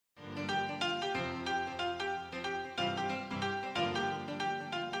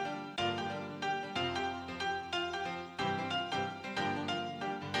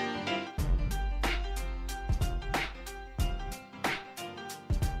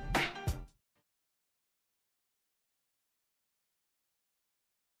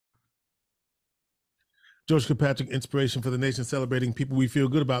George Kilpatrick Inspiration for the Nation, celebrating people we feel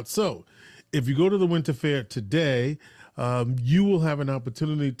good about. So if you go to the Winter Fair today, you will have an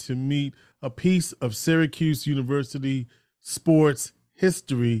opportunity to meet a piece of Syracuse University sports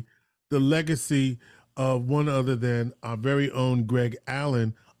history, the legacy of one other than our very own Greg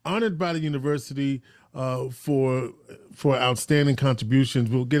Allen, honored by the university for outstanding contributions.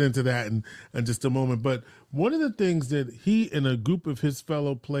 We'll get into that in just a moment. But one of the things that he and a group of his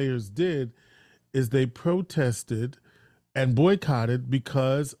fellow players did is they protested and boycotted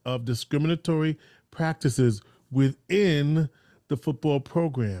because of discriminatory practices within the football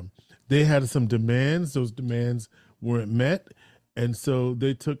program. They had some demands. Those demands weren't met, and so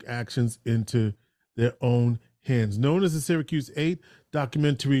they took actions into their own hands. Known as the Syracuse 8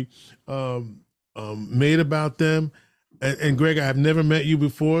 documentary made about them. And Greg, I have never met you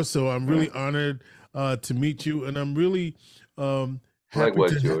before, so I'm really honored to meet you, and I'm really happy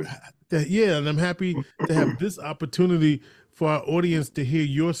Likewise, George. And I'm happy to have this opportunity for our audience to hear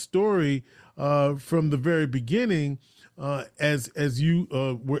your story from the very beginning, as you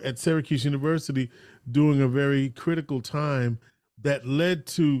were at Syracuse University during a very critical time that led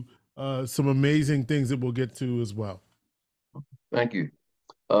to some amazing things that we'll get to as well. Thank you.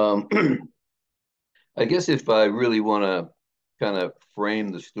 I guess if I really want to kind of frame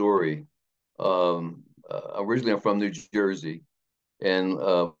the story, originally I'm from New Jersey, and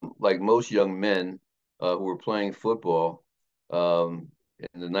like most young men who were playing football in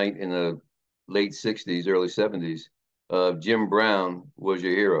the late '60s, early '70s, Jim Brown was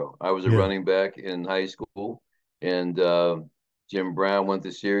your hero. I was a running back in high school, and Jim Brown went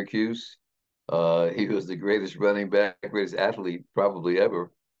to Syracuse. He was the greatest running back, greatest athlete probably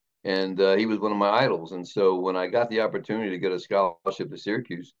ever. And he was one of my idols. And so when I got the opportunity to get a scholarship to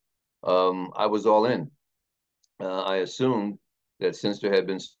Syracuse, I was all in. I assumed that since there had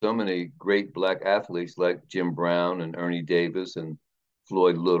been so many great Black athletes like Jim Brown and Ernie Davis and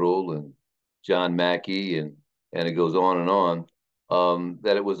Floyd Little and John Mackey, and it goes on and on,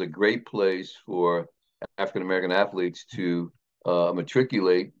 that it was a great place for African-American athletes to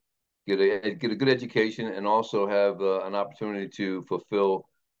matriculate, get a good education, and also have an opportunity to fulfill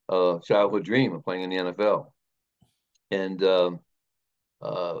a childhood dream of playing in the NFL. And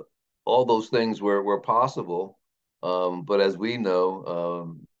all those things were possible. But as we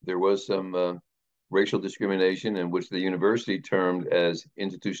know, there was some racial discrimination, in which the university termed as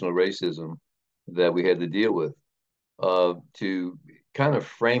institutional racism, that we had to deal with. To kind of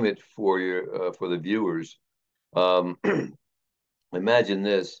frame it for the viewers, imagine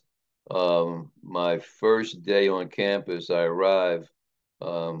this. My first day on campus, I arrive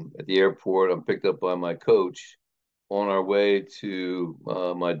at the airport. I'm picked up by my coach. On our way to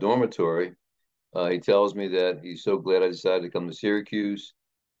my dormitory, he tells me that he's so glad I decided to come to Syracuse,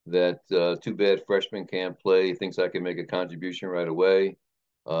 that too bad freshmen can't play. He thinks I can make a contribution right away.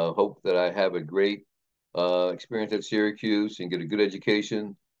 Hope that I have a great experience at Syracuse and get a good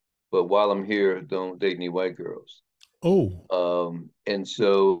education. But while I'm here, don't date any white girls. And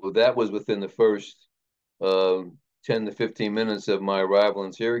so that was within the first 10 to 15 minutes of my arrival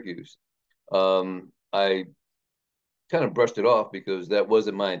in Syracuse. I kind of brushed it off because that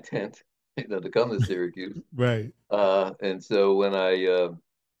wasn't my intent, to come to Syracuse. Right. And so when I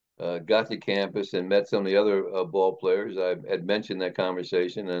got to campus and met some of the other ball players, I had mentioned that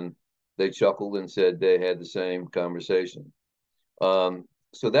conversation, and they chuckled and said they had the same conversation.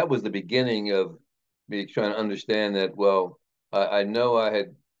 So that was the beginning of me trying to understand that, well, I know I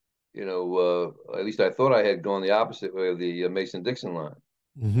had, at least I thought I had gone the opposite way of the Mason-Dixon line.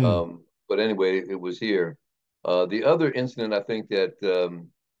 Mm-hmm. But anyway, it was here. The other incident I think that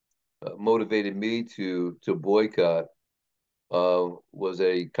motivated me to boycott was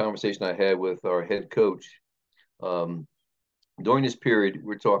a conversation I had with our head coach. During this period,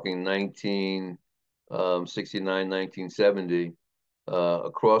 we're talking 1969, 1970,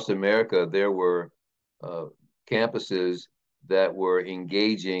 across America, there were campuses that were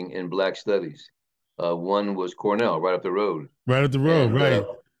engaging in Black studies. One was Cornell, right up the road. Right up the road, And, right.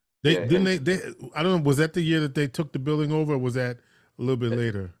 They yeah, didn't and- they I don't know, was that the year that they took the building over, or was that a little bit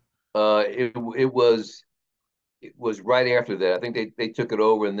later? It was right after that. I think they took it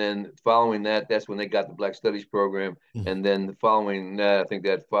over, and then following that, that's when they got the Black Studies program. And then following that, I think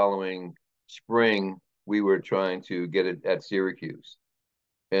that following spring, we were trying to get it at Syracuse.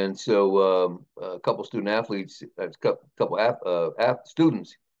 And so a couple student athletes, a couple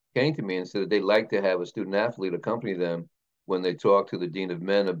students came to me and said that they'd like to have a student athlete accompany them when they talked to the Dean of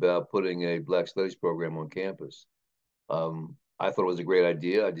Men about putting a Black Studies program on campus. I thought it was a great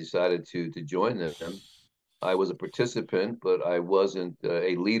idea. I decided to join them. I was a participant, but I wasn't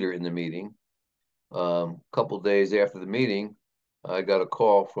a leader in the meeting. Couple days after the meeting, I got a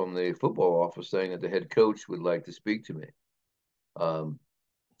call from the football office saying that the head coach would like to speak to me. Um,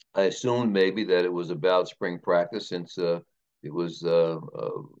 I assumed maybe that it was about spring practice since it was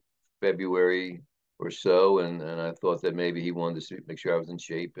February or so, and I thought that maybe he wanted to make sure I was in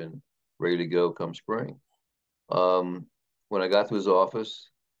shape and ready to go come spring. When I got to his office,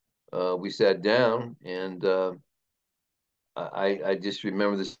 we sat down, and I just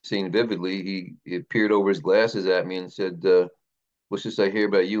remember this scene vividly. He peered over his glasses at me and said, "What's this I hear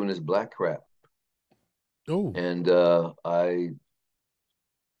about you and this black crap?" Oh, And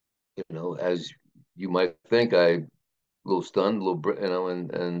as you might think, a little stunned, a little,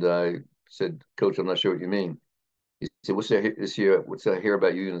 and I said, "Coach, I'm not sure what you mean." He said, What's that I hear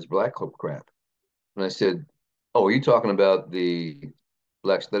about you and this black crap?" And I said, "Oh, are you talking about the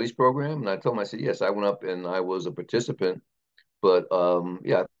Black Studies program?" And I told him, I said, "Yes, I went up and I was a participant, but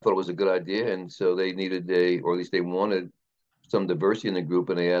yeah, I thought it was a good idea, and so they needed or at least they wanted some diversity in the group,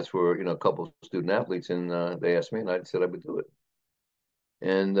 and they asked for a couple of student athletes, and they asked me, and I said I would do it."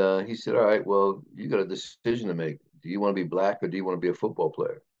 And he said, "All right, well, you got a decision to make. Do you want to be black or do you want to be a football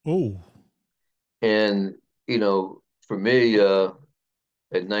player?" oh, And for me,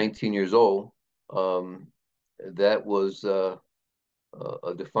 at 19 years old, um, that was a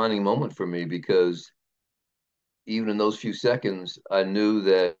defining moment for me, because even in those few seconds, I knew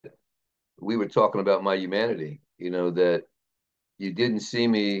that we were talking about my humanity. That you didn't see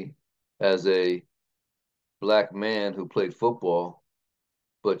me as a black man who played football,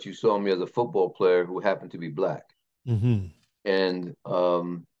 but you saw me as a football player who happened to be black. mm-hmm. And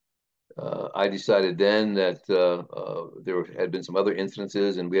I decided then that there had been some other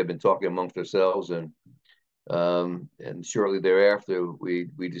incidences, and we had been talking amongst ourselves, and shortly thereafter,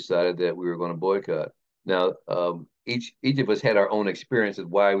 we decided that we were going to boycott. Now, each of us had our own experience of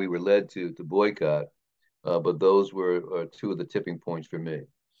why we were led to boycott, but those were two of the tipping points for me.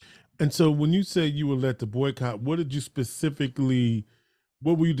 And so when you say you were led to boycott, what did you specifically,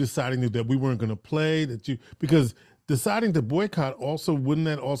 what were you deciding that we weren't going to play, because deciding to boycott also, wouldn't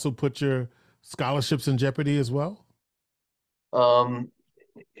that also put your scholarships in jeopardy as well? Um,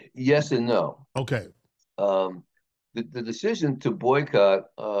 yes and no. Okay. Um, the decision to boycott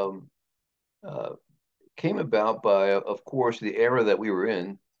uh, came about by, of course, the era that we were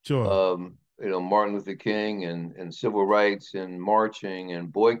in. Sure. Martin Luther King and civil rights and marching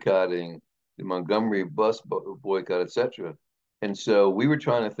and boycotting, the Montgomery bus boycott, etc. And so we were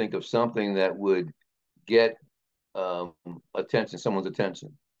trying to think of something that would get um, someone's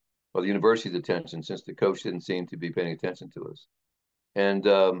attention, or the university's attention, since the coach didn't seem to be paying attention to us. And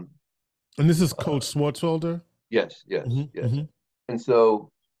And this is Coach Swartzwelder? yes, yes, Mm-hmm, yes. mm-hmm. And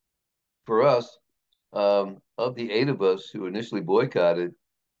so for us, of the eight of us who initially boycotted,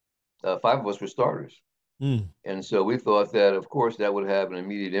 five of us were starters. Mm. And so we thought that, of course, that would have an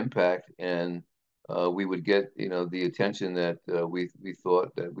immediate impact, and we would get, the attention that we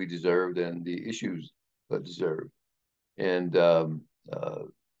thought that we deserved, and the issues deserved. And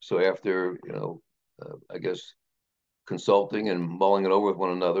so after, I guess, consulting and mulling it over with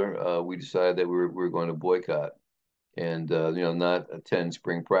one another, we decided that we were going to boycott and, not attend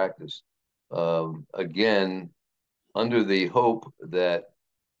spring practice. Again, under the hope that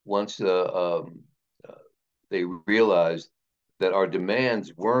once they realized that our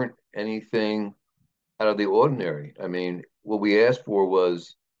demands weren't anything out of the ordinary. I mean, what we asked for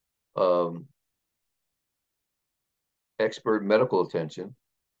was um, expert medical attention.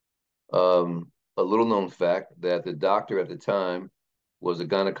 A little known fact that the doctor at the time was a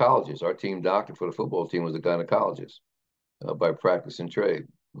gynecologist. Our team doctor for the football team was a gynecologist by practice and trade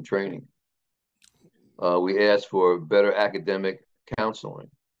and training. We asked for better academic counseling.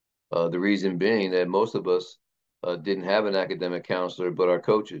 The reason being that most of us didn't have an academic counselor, but our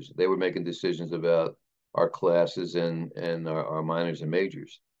coaches. They were making decisions about our classes and our minors and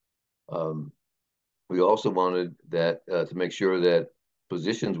majors. Um, we also wanted that to make sure that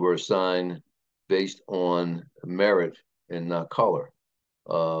positions were assigned based on merit and not color.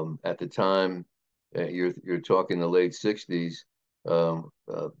 At the time, you're talking the late '60s. Um,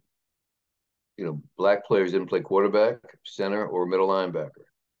 uh, Black players didn't play quarterback, center, or middle linebacker.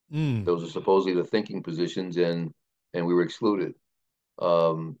 Mm. Those are supposedly the thinking positions, and we were excluded.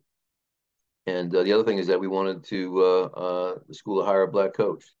 Um, and the other thing is that we wanted the school to hire a black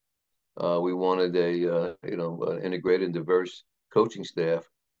coach. We wanted an integrated and diverse coaching staff.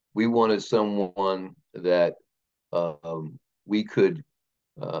 We wanted someone that we could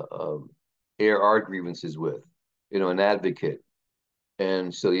uh, um, air our grievances with, an advocate.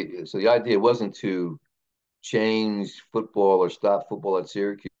 And so the idea wasn't to change football or stop football at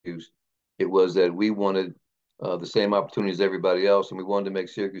Syracuse. It was that we wanted the same opportunities as everybody else, and we wanted to make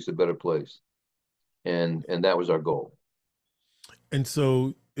Syracuse a better place, and that was our goal. And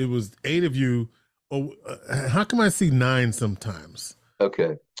so it was eight of you. Oh, how come I see nine sometimes?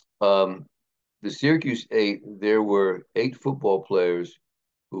 Okay. The Syracuse eight, there were eight football players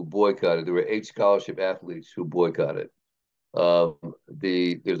who boycotted. There were eight scholarship athletes who boycotted.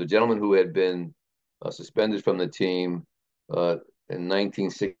 There's a gentleman who had been suspended from the team in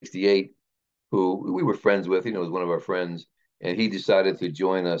 1968, who we were friends with. Was one of our friends, and he decided to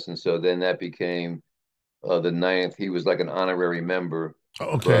join us. And so then that became the ninth. He was like an honorary member.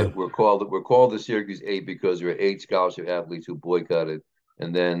 Okay. But we're called the Syracuse Eight because there were eight scholarship athletes who boycotted,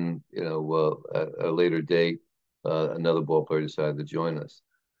 and then at a later date, another ball player decided to join us.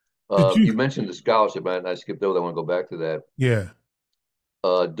 Did You you? mentioned the scholarship, and I skipped over that. I want to go back to that. Yeah.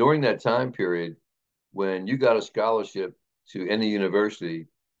 During that time period, when you got a scholarship to any university,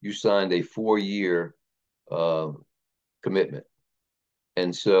 you signed a 4-year uh, commitment.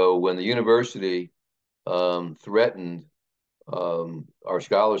 And so when the university threatened our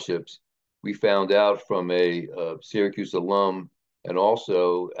scholarships, we found out from a Syracuse alum and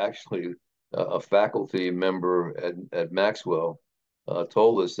also actually a faculty member at Maxwell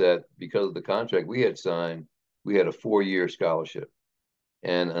told us that because of the contract we had signed, we had a 4-year scholarship.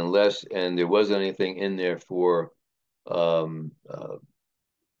 And there wasn't anything in there for um, uh,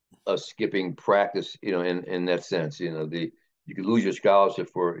 us skipping practice, in that sense, you could lose your scholarship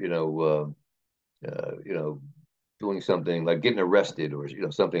for, doing something like getting arrested or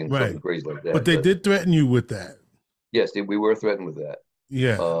something Right. crazy like But that. they But did threaten you with that. yes, we were threatened with that,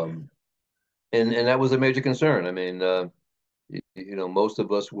 Yeah. and that was a major concern. I mean, most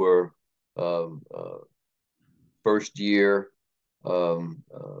of us were um, uh, first year, um,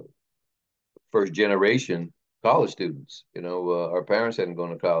 uh, first generation college students. Our parents hadn't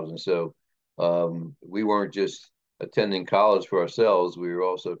gone to college, and so we weren't just attending college for ourselves. We were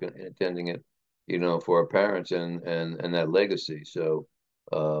also attending it, for our parents and that legacy. So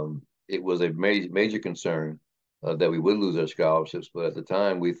it was a major concern that we would lose our scholarships. But at the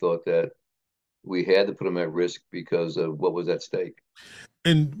time, we thought that we had to put them at risk because of what was at stake.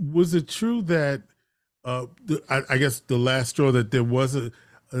 And was it true that I guess the last straw that there was a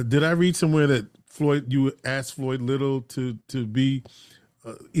did I read somewhere that you asked Floyd Little to be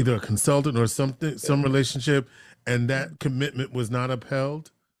either a consultant or something, some relationship, and that commitment was not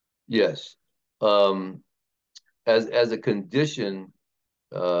upheld? Yes. Um, as a condition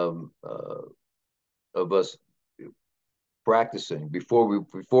um, uh, of us practicing before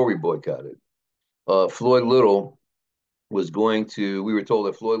we boycotted, Floyd Little was going to. We were told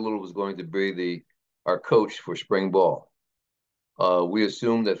that Floyd Little was going to be our coach for spring ball. We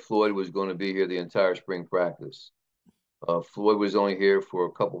assumed that Floyd was going to be here the entire spring practice. Floyd was only here for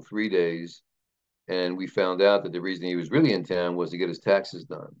a couple 3 days, and we found out that the reason he was really in town was to get his taxes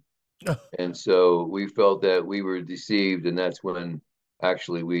done. And so we felt that we were deceived, and that's when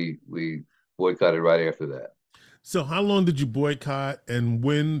actually we boycotted right after that. So how long did you boycott, and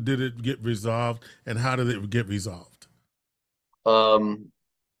when did it get resolved, and how did it get resolved? Um,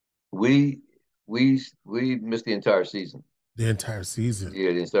 we we missed the entire season. The entire season.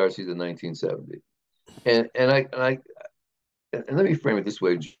 Yeah, the entire season 1970. And let me frame it this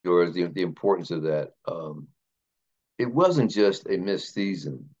way, George, the importance of that. It wasn't just a missed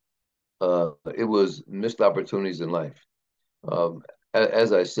season. It was missed opportunities in life. Um,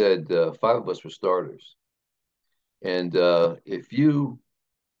 as I said, five of us were starters. And if you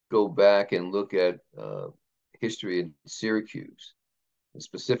go back and look at history in Syracuse, and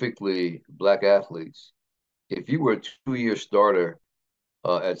specifically Black athletes, if you were a 2-year starter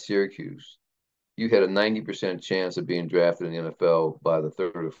at Syracuse, you had a 90% chance of being drafted in the NFL by the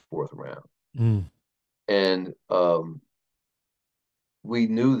third or fourth round. Mm. And we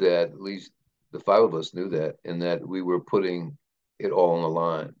knew that, at least the five of us knew that, and that we were putting it all on the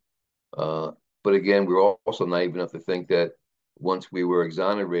line. But again, we were also naive enough to think that once we were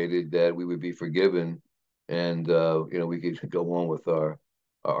exonerated, that we would be forgiven, and we could go on with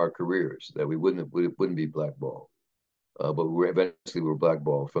our careers, that we wouldn't be blackballed. But we were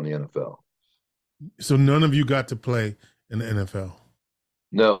blackballed from the NFL. So none of you got to play in the NFL.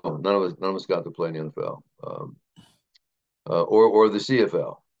 No, none of us got to play in the NFL, or the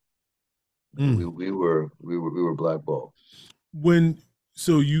CFL. Mm. We were blackballed.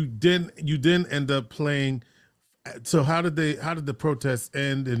 So you didn't end up playing. So how did the protests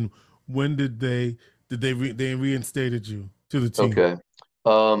end, and when they reinstated you to the team? Okay.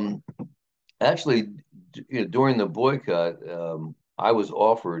 Actually, during the boycott, I was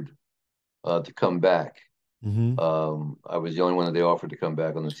offered to come back Mm-hmm. I was the only one that they offered to come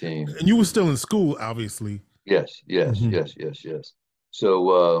back on the team. And you were still in school, obviously. Yes, yes, Mm-hmm. yes, yes, yes.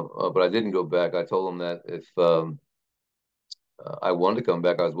 So, but I didn't go back. I told them that if I wanted to come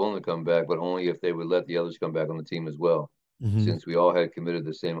back, I was willing to come back, but only if they would let the others come back on the team as well. Mm-hmm. Since we all had committed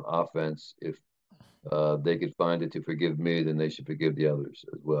the same offense, if they could find it to forgive me, then they should forgive the others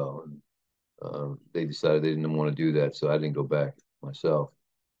as well. And they decided they didn't want to do that, so I didn't go back myself.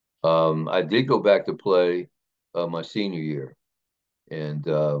 I did go back to play my senior year, and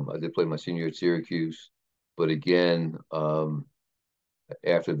I did play my senior year at Syracuse. But again,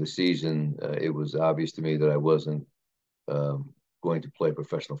 after the season, it was obvious to me that I wasn't going to play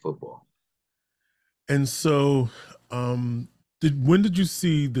professional football. And so, when did you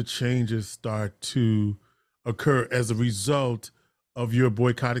see the changes start to occur as a result of your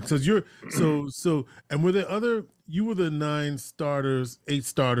boycotting? Because you're and were there other? You were the 9 starters, 8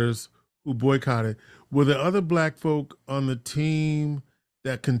 starters who boycotted. Were there other black folk on the team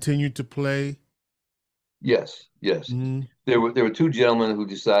that continued to play? Yes, yes. Mm-hmm. There were two gentlemen who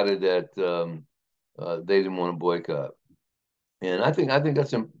decided that they didn't want to boycott, and I think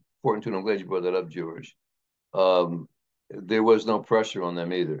that's important too. And I'm glad you brought that up, George. Um, there was no pressure on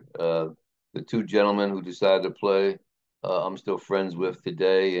them either. The two gentlemen who decided to play, I'm still friends with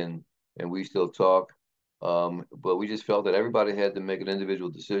today, and we still talk. But we just felt that everybody had to make an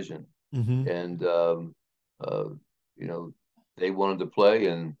individual decision, Mm-hmm. and uh, you know, they wanted to play,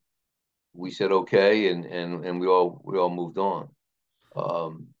 and we said okay, and we all moved on.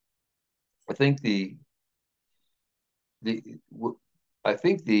 Um, I think the I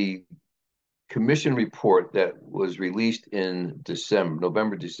think the commission report that was released in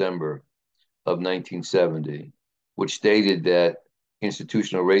November, December of 1970, which stated that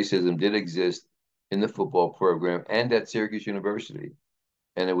institutional racism did exist in the football program and at Syracuse University,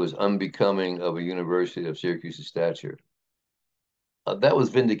 and it was unbecoming of a university of Syracuse's stature. That was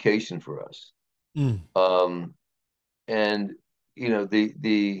vindication for us. Mm. Um, and you know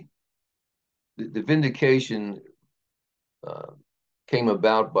the vindication uh, came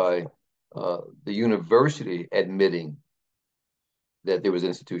about by the university admitting that there was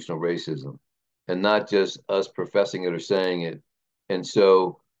institutional racism, and not just us professing it or saying it. And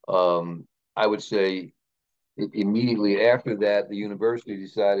so I would say immediately after that, the university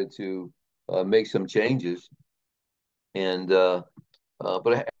decided to make some changes, and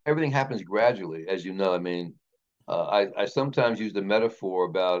but everything happens gradually, as you know. I mean, I sometimes use the metaphor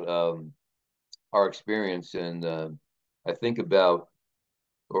about our experience, and I think about,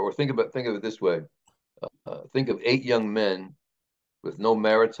 or think of it this way: think of 8 young men with no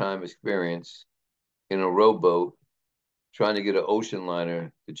maritime experience in a rowboat trying to get an ocean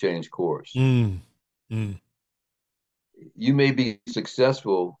liner to change course. Mm. Mm. You may be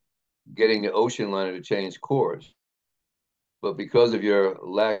successful getting the ocean liner to change course, but because of your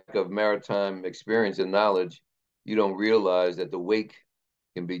lack of maritime experience and knowledge, you don't realize that the wake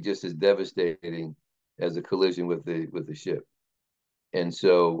can be just as devastating as a collision with the ship. And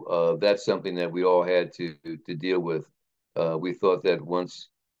so that's something that we all had to deal with. We thought that once,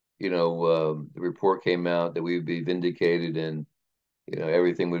 the report came out, that we would be vindicated, and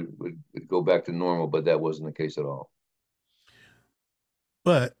everything would go back to normal, but that wasn't the case at all.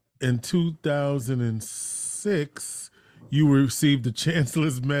 But in 2006, you received the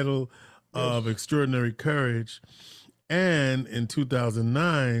Chancellor's Medal of Yes, Extraordinary Courage. And in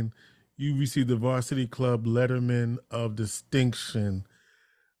 2009, you received the Varsity Club Letterman of Distinction.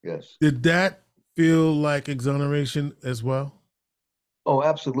 yes. Did that feel like exoneration as well? Oh,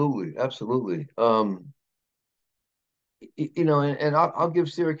 absolutely, absolutely. And I'll give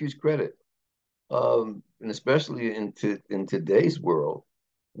Syracuse credit, and especially in today's world,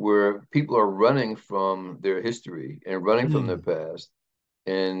 where people are running from their history and running from their Mm. past,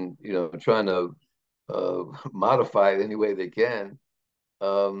 and trying to modify it any way they can.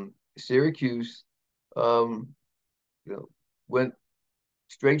 Syracuse, um, you know, went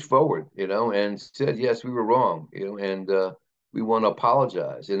straightforward, and said, yes, we were wrong, and we want to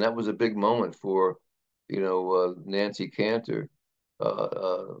apologize. And that was a big moment for, Nancy Cantor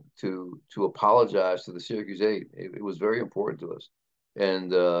to apologize to the Syracuse Eight. It was very important to us. And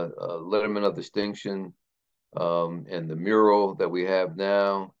Letterman of Distinction, and the mural that we have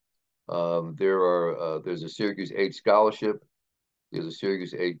now. There's a Syracuse Eight Scholarship. There's a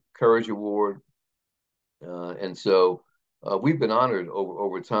Syracuse Eight Courage Award. And so we've been honored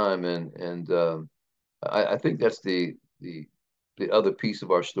over time, and I think that's the other piece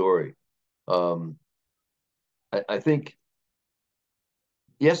of our story. Um, I think,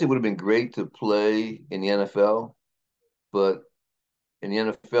 yes, it would have been great to play in the NFL, but in in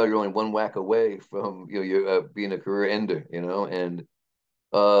the NFL, you're only one whack away from you're being a career ender, and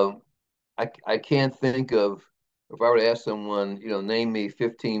uh, I can't think of, if I were to ask someone, name me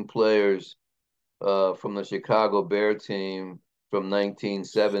 15 players from the Chicago Bear team from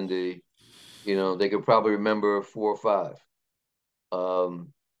 1970, they could probably remember four or five.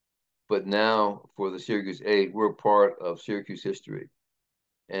 Um, but now for the Syracuse Eight, we're part of Syracuse history.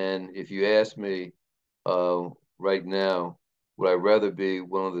 And if you ask me right now, would I rather be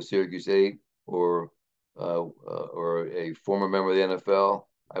one of the Syracuse Eight or a former member of the NFL?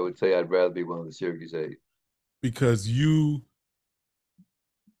 I would say I'd rather be one of the Syracuse Eight. Because you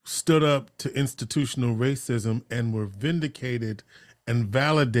stood up to institutional racism and were vindicated and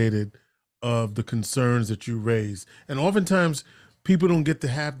validated of the concerns that you raised. And oftentimes people don't get to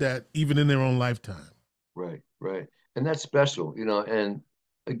have that even in their own lifetime. Right, right. And that's special, and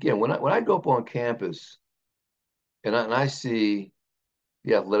again, when I go up on campus and I see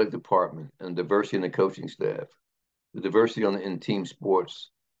the athletic department and diversity in the coaching staff, the diversity in team sports,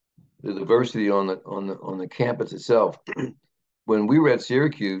 the diversity on the campus itself. When we were at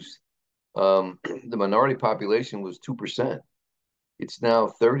Syracuse, the minority population was 2%. It's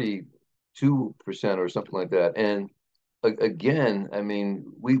now 32% or something like that. And again, I mean,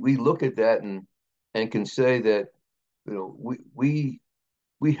 we look at that and can say that we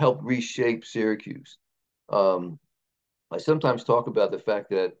helped reshape Syracuse. I sometimes talk about the fact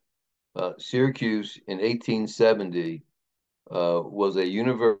that Syracuse in 1870 was a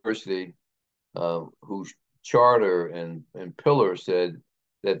university whose charter and pillar said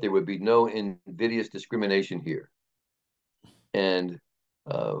that there would be no invidious discrimination here. And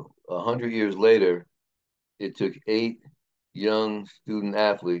 100 years later, it took 8 young student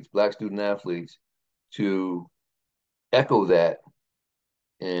athletes, Black student athletes, to echo that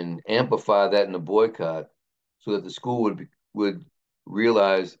and amplify that in the boycott, so that the school would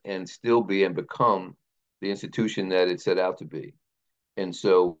realize and still be and become the institution that it set out to be. And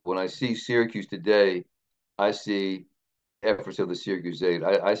so when I see Syracuse today, I see efforts of the Syracuse Eight.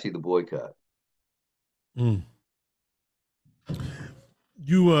 I see the boycott. Mm.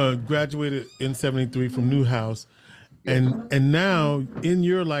 You graduated in '73 from Newhouse, and now in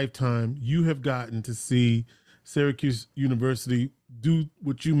your lifetime, you have gotten to see Syracuse University do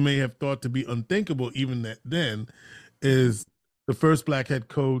what you may have thought to be unthinkable even then, is the first Black head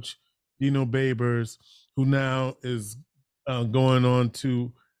coach, Dino Babers, who now is going on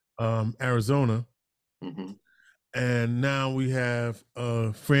to Arizona. Mm-hmm. And now we have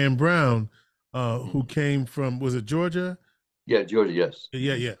Fran Brown, who came from, was it Georgia? Yeah, Georgia, yes.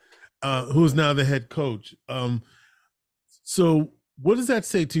 Yeah. Who's now the head coach. So what does that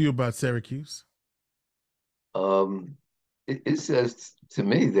say to you about Syracuse? It says to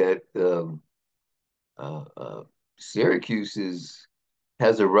me that Syracuse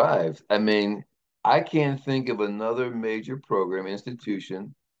has arrived. I mean, I can't think of another major program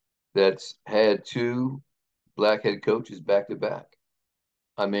institution that's had 2 Black head coaches back to back.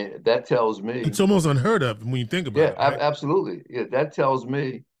 I mean, that tells me it's almost unheard of when you think about it. Right? Absolutely. Yeah, that tells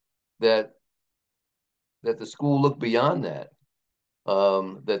me that the school looked beyond that.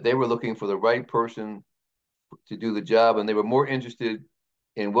 That they were looking for the right person to do the job, and they were more interested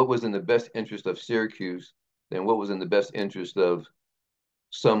in what was in the best interest of Syracuse than what was in the best interest of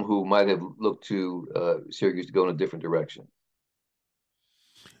some who might have looked to Syracuse to go in a different direction.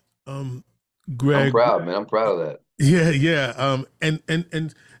 Greg, I'm proud, man. I'm proud of that. Yeah.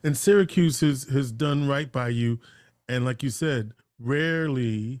 And Syracuse has done right by you, and like you said,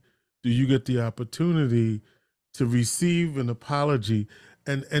 rarely do you get the opportunity to receive an apology.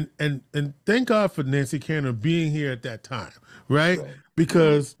 And thank God for Nancy Cantor being here at that time, right?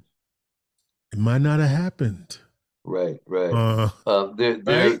 Because it might not have happened. Right. Right?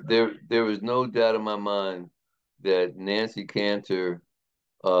 There was no doubt in my mind that Nancy Cantor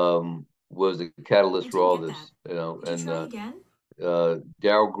was the catalyst for all this, and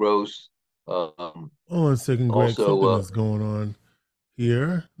Darryl Gross. Hold on a second, Greg. Also, something is going on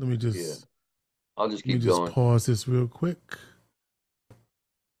here. Let me just. I'll just keep going. Just pause this real quick.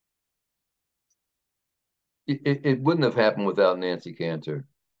 It wouldn't have happened without Nancy Cantor.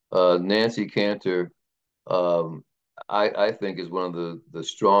 Nancy Cantor, I think, is one of the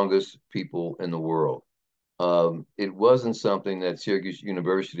strongest people in the world. It wasn't something that Syracuse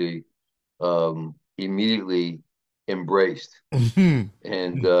University immediately embraced,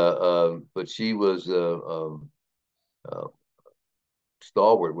 and but she was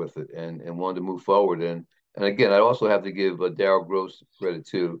stalwart with it and wanted to move forward. And again, I also have to give Darryl Gross credit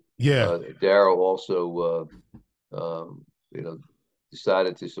too. Yeah, Darryl also,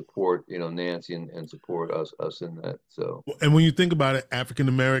 decided to support, Nancy and support us in that. So, And when you think about it, African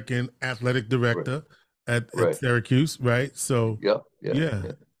American athletic right, director at right. Syracuse, right? So, Yep, yeah, yeah.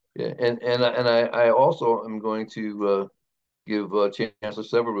 yeah, yeah. And I also am going to give Chancellor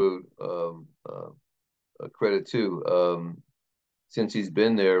Severwood credit too. Since he's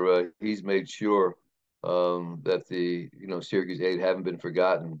been there, he's made sure that the Syracuse 8 haven't been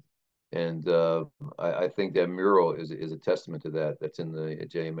forgotten, and I think that mural is a testament to that. That's in the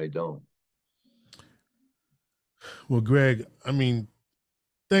JMA Dome. Well, Greg, I mean,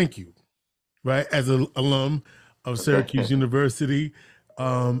 thank you, right? As an alum of Syracuse University,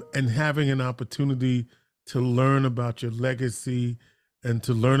 and having an opportunity to learn about your legacy and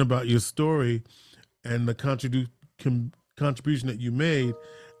to learn about your story and the contribution that you made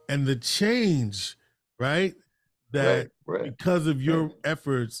and the change, right? Right, That right, because of right. your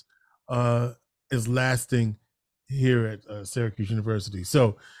efforts is lasting here at Syracuse University. So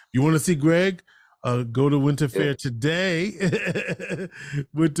if you want to see Greg, go to Winter Yeah. Fair today.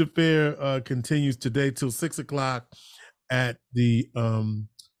 Winter Fair continues today till 6 o'clock at the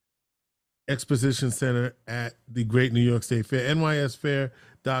Exposition Center at the Great New York State Fair,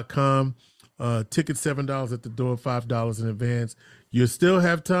 nysfair.com. Tickets $7 at the door, $5 in advance. You still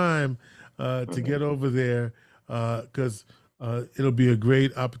have time to get over there because it'll be a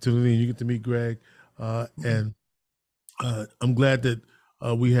great opportunity and you get to meet Greg. And I'm glad that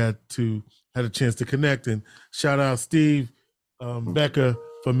we had a chance to connect. And shout out Steve Becker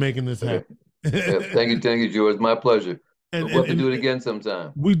for making this happen. Yeah. Thank you, George. My pleasure. We'll have to do it again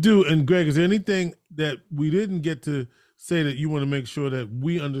sometime. We do. And Greg, is there anything that we didn't get to say that you want to make sure that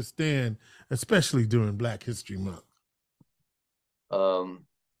we understand, especially during Black History Month?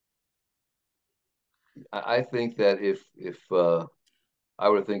 I think that if I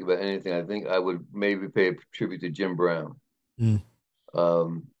were to think about anything, I think I would maybe pay a tribute to Jim Brown. Mm.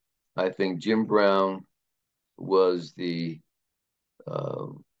 I think Jim Brown was the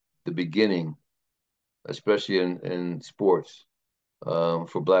beginning, especially in sports,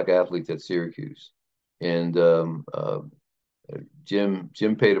 for Black athletes at Syracuse. And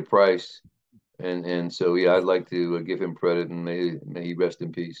Jim paid a price, and so yeah, I'd like to give him credit, and may he rest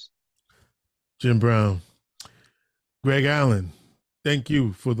in peace. Jim Brown. Greg Allen, thank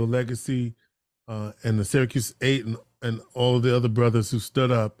you for the legacy and the Syracuse 8 and all of the other brothers who stood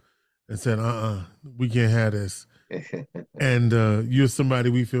up and said, we can't have this. And you're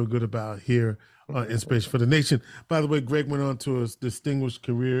somebody we feel good about here Inspiration for the Nation. By the way, Greg went on to a distinguished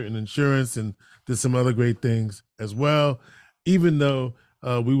career in insurance and did some other great things as well. Even though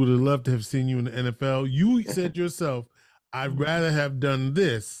we would have loved to have seen you in the NFL, you said yourself, I'd rather have done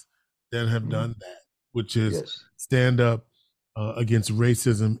this than have done that, which is stand up against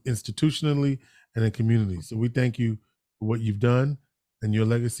racism institutionally and in communities. So we thank you for what you've done, and your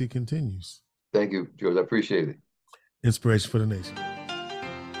legacy continues. Thank you, George. I appreciate it. Inspiration for the Nation.